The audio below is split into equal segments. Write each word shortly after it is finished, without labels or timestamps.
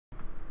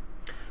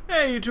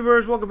Hey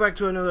YouTubers, welcome back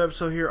to another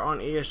episode here on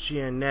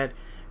ESGNet,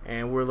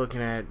 and we're looking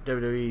at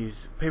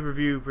WWE's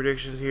pay-per-view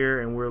predictions here,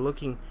 and we're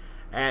looking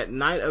at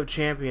Night of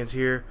Champions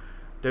here,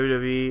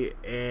 WWE,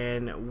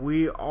 and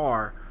we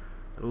are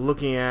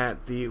looking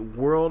at the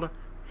World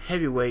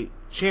Heavyweight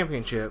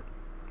Championship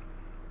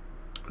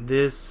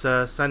this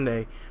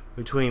Sunday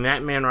between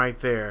that man right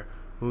there,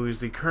 who is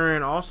the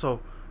current also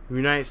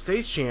United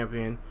States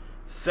Champion,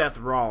 Seth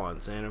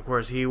Rollins, and of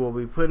course he will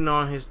be putting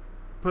on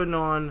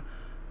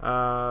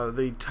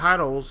the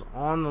titles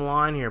on the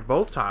line here,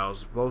 both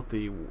titles, both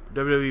the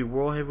WWE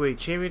World Heavyweight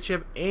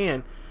Championship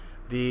and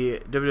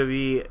the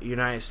WWE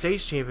United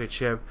States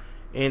Championship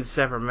in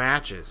separate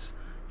matches.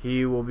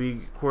 He will be,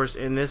 of course,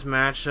 in this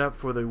matchup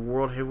for the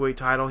World Heavyweight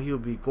title. He will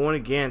be going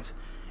against,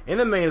 in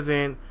the main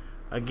event,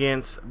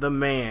 against the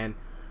man,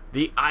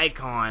 the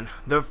icon,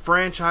 the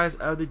franchise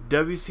of the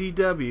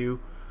WCW.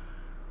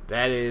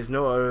 That is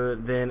no other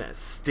than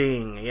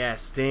Sting.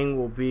 Yes, Sting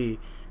will be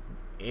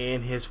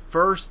in his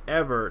first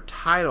ever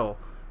title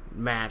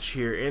match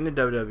here in the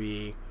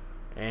WWE,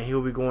 and he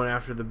will be going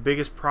after the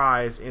biggest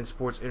prize in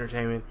sports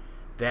entertainment,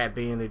 that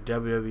being the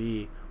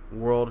WWE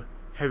World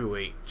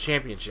Heavyweight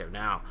Championship.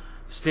 Now,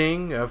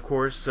 Sting, of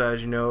course,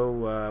 as you know,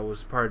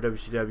 was part of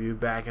WCW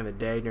back in the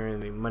day during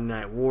the Monday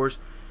Night Wars,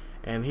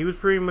 and he was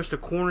pretty much the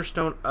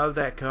cornerstone of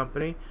that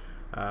company.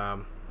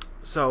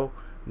 So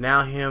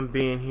now him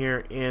being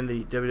here in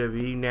the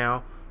WWE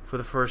now for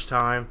the first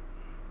time,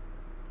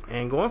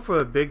 and going for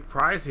a big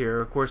prize here.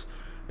 Of course,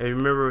 if you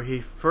remember,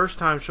 he first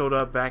time showed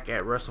up back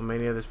at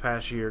WrestleMania this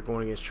past year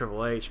going against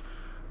Triple H,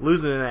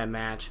 losing in that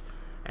match,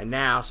 and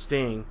now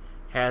Sting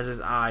has his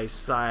eyes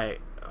sight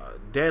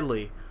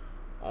deadly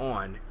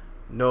on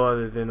no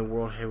other than the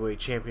World Heavyweight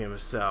Champion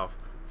himself,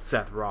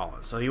 Seth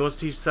Rollins. So he wants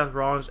to teach Seth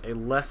Rollins a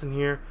lesson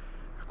here.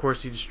 Of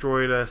course, he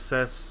destroyed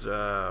Seth's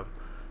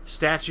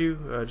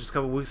statue just a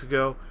couple weeks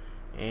ago,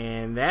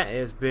 and that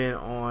has been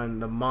on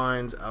the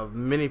minds of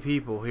many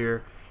people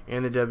here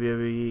in the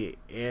WWE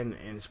and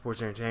in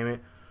sports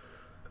entertainment.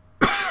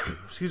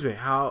 Excuse me,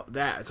 how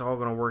that's all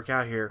going to work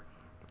out here,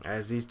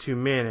 as these two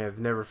men have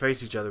never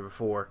faced each other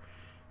before,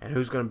 and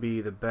who's going to be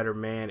the better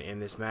man in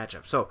this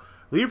matchup. So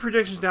leave your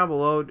predictions down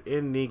below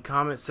in the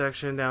comment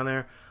section down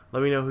there.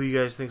 Let me know who you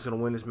guys think is going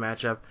to win this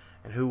matchup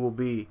and who will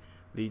be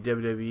the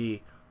WWE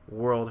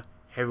World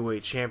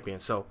Heavyweight Champion.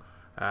 So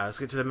let's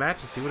get to the match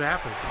and see what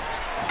happens.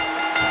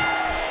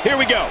 Here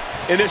we go,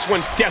 and this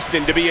one's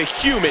destined to be a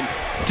human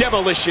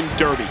demolition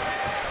derby.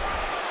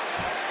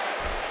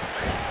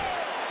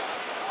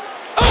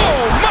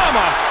 Oh,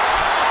 mama!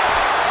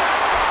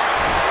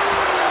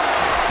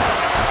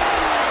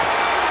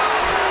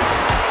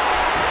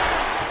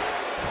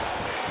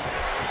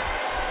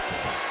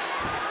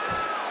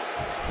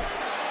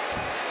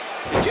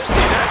 Did you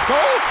see that,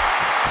 Cole?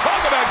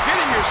 Talk about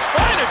getting your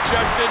spine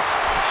adjusted.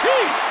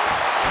 Jeez.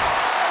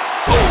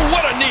 Oh,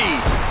 what a knee!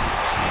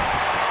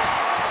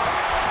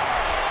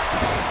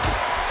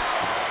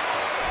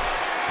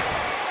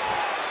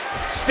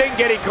 Sting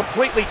getting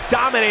completely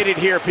dominated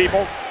here,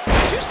 people.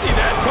 Did you see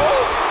that,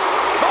 Cole?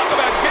 Talk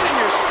about getting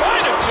your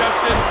spine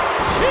adjusted.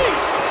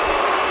 Jeez.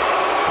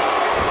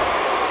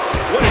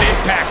 What an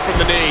impact from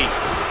the knee.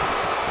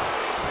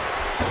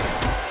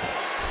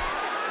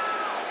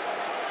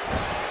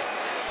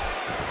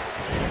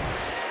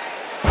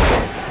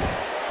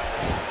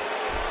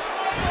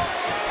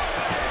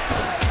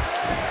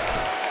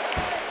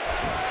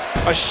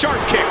 A sharp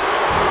kick.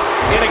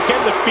 And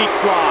again the feet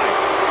fly.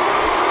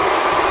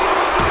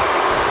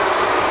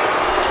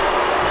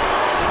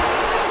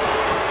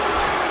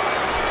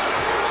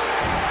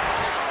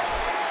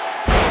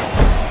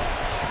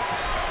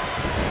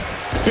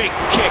 Big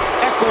kick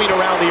echoing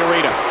around the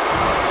arena.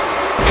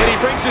 And he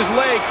brings his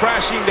leg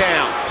crashing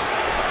down.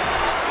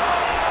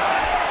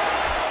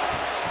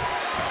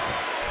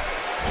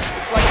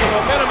 Looks like the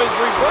momentum is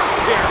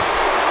reversed here.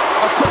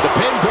 The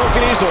pin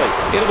broken easily.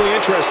 It'll be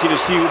interesting to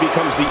see who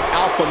becomes the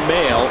alpha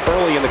male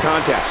early in the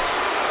contest.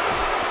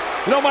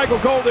 You know, Michael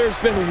Cole, there's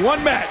been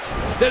one match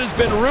that has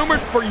been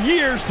rumored for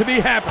years to be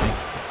happening.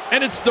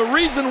 And it's the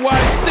reason why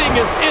Sting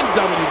is in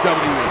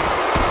WWE.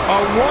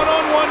 A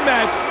one-on-one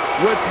match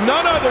with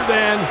none other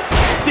than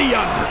The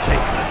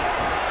Undertaker.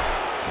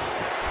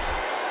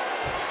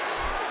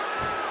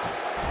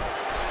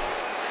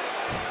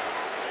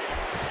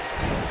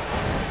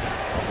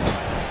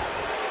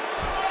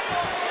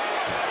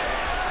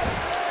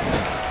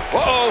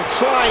 Uh-oh,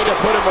 trying to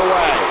put him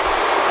away.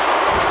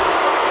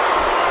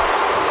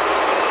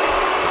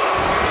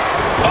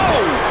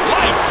 Oh,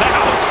 lights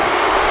out.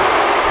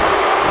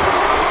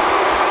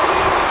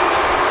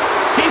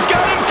 He's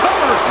got him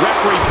covered.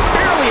 Referee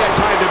barely had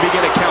time to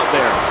begin a count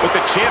there. With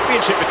the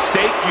championship at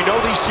stake, you know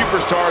these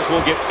superstars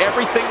will give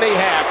everything they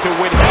have to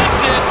win.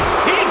 That's it.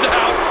 He's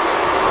out.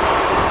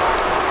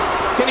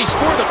 Can he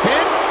score the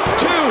pin?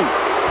 2,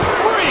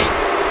 3.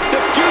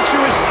 The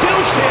future is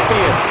still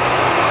champion.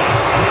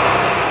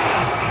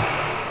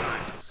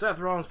 Seth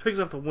Rollins picks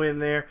up the win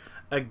there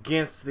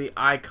against the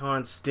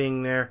icon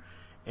Sting there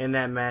in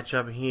that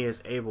matchup, and he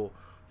is able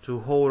to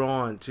hold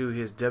on to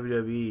his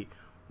WWE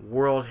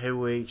World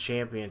Heavyweight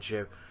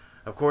Championship.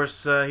 Of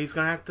course, he's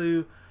going to have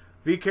to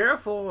be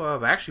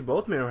careful. Actually,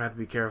 both men will have to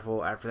be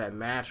careful after that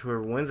match.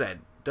 Whoever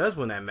does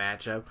win that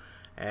matchup,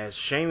 as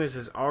Sheamus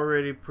has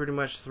already pretty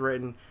much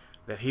threatened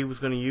that he was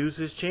going to use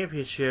his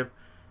championship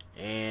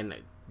and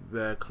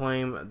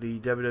claim the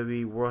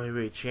WWE World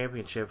Heavyweight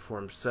Championship for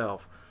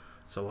himself.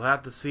 So we'll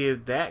have to see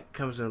if that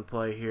comes into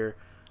play here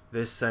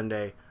this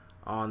Sunday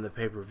on the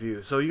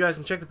pay-per-view. So you guys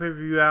can check the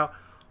pay-per-view out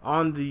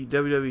on the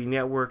WWE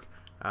Network.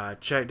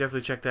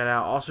 Definitely check that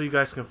out. Also, you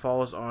guys can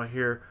follow us on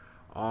here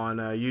on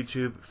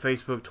YouTube,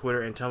 Facebook,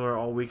 Twitter, and Tumblr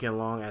all weekend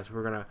long, as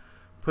we're going to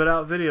put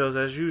out videos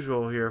as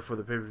usual here for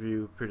the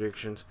pay-per-view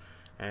predictions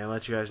and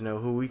let you guys know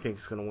who we think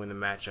is going to win the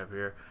matchup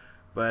here.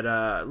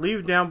 But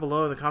leave down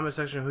below in the comment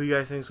section who you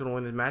guys think is going to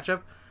win this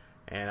matchup,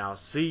 and I'll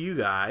see you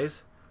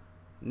guys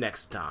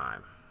next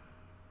time.